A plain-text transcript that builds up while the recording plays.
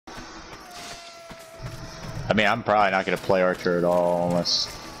I mean, I'm probably not going to play Archer at all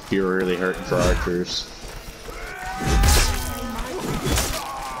unless you're really hurting for Archers.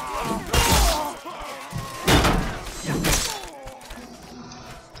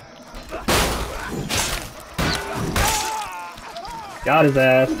 Got his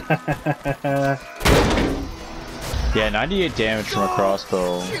ass. Yeah, 98 damage from a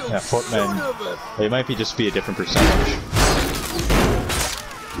crossbow. Yeah, footmen, they might just be a different percentage.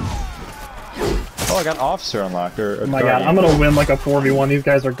 Oh, I got officer unlocked. Or oh my god, I'm gonna win like a 4v1. These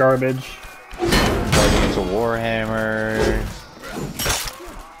guys are garbage. Guardian's a Warhammer.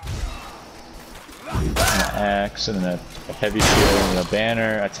 An axe, and then a heavy shield, and then a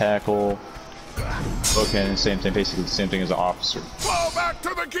banner, a tackle. Okay, same thing, basically the same thing as an officer. Fall back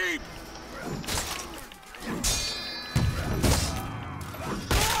to the keep!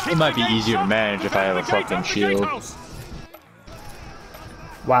 It might be easier to manage if I have a fucking shield.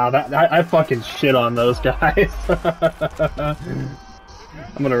 Wow, I fucking shit on those guys. I'm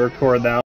gonna record that.